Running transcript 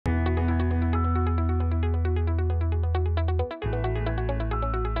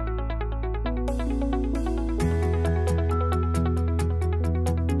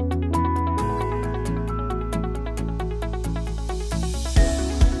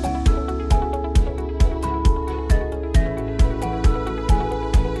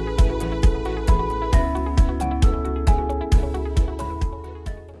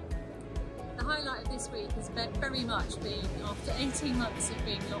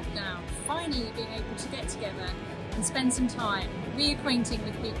lockdown, finally being able to get together and spend some time reacquainting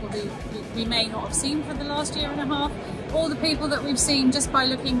with people who we may not have seen for the last year and a half, or the people that we've seen just by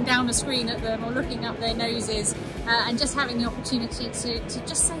looking down a screen at them or looking up their noses, and just having the opportunity to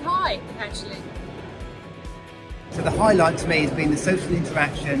just say hi, actually. So the highlight to me has been the social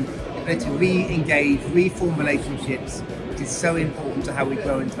interaction, the ability to re-engage, reform relationships, which is so important to how we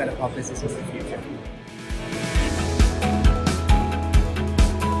grow and develop our business into the future.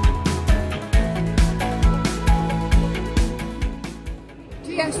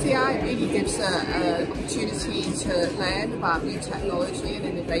 DSEI really gives an opportunity to learn about new technology and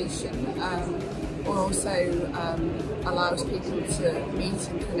innovation, but also allows people to meet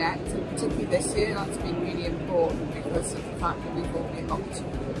and connect, and particularly this year that's been really important because of the fact that we've all been locked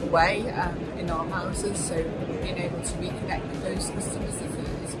away in our houses, so being able to reconnect with those customers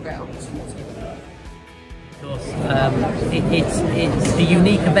is a great opportunity. Of course, it's a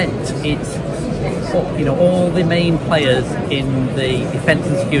unique event. It's all the main players in the defence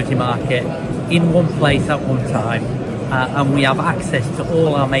and security market in one place at one time, and we have access to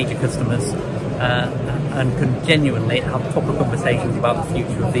all our major customers and can genuinely have proper conversations about the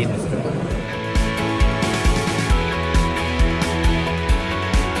future of the industry.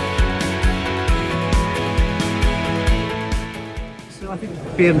 I think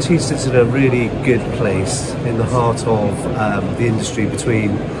BMT sits in a really good place in the heart of the industry,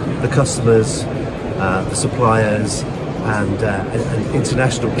 between the customers, the suppliers and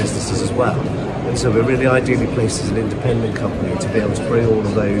international businesses as well. And so we're really ideally placed as an independent company to be able to bring all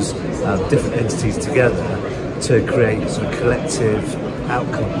of those different entities together to create sort of collective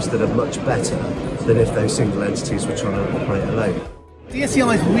outcomes that are much better than if those single entities were trying to operate alone.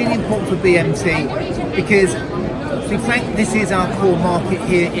 DSEI is really important for BMT because, to be frank, this is our core market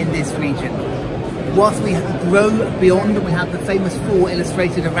here in this region. Whilst we grow beyond and we have the famous 4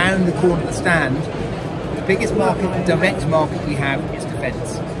 illustrated around the corner of the stand, the biggest market, the direct market we have, is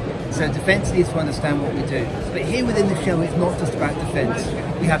defence. So defence needs to understand what we do. But here within the show, it's not just about defence.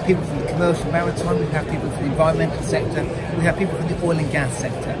 We have people from the commercial maritime, we have people from the environmental sector, we have people from the oil and gas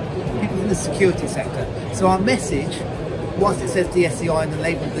sector, people from the security sector. So our message, whilst it says DSEI in the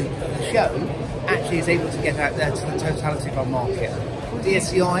label of the show, actually is able to get out there to the totality of our market.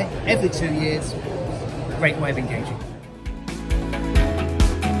 DSEI, every 2 years, great way of engaging.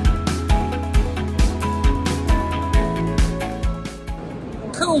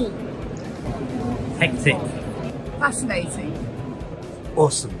 Cool. Hectic. Fascinating.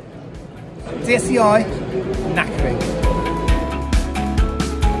 Awesome. DSEI, knackering.